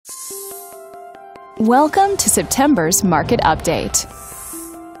Welcome to September's Market Update.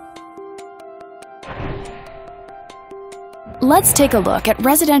 Let's take a look at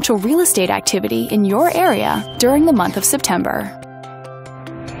residential real estate activity in your area during the month of September.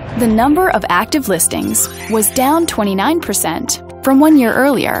 The number of active listings was down 29% from 1 year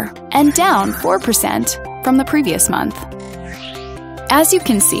earlier and down 4% from the previous month. As you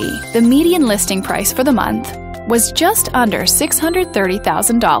can see, the median listing price for the month was just under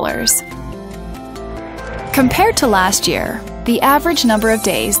 $630,000. Compared to last year, the average number of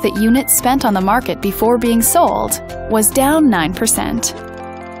days that units spent on the market before being sold was down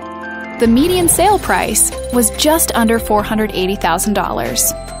 9%. The median sale price was just under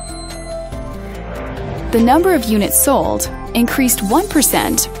 $480,000. The number of units sold increased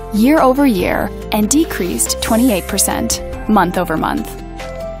 1% year over year and decreased 28% month over month.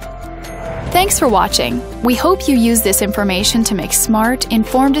 Thanks for watching. We hope you use this information to make smart,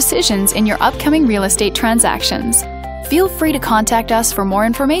 informed decisions in your upcoming real estate transactions. Feel free to contact us for more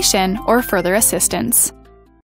information or further assistance.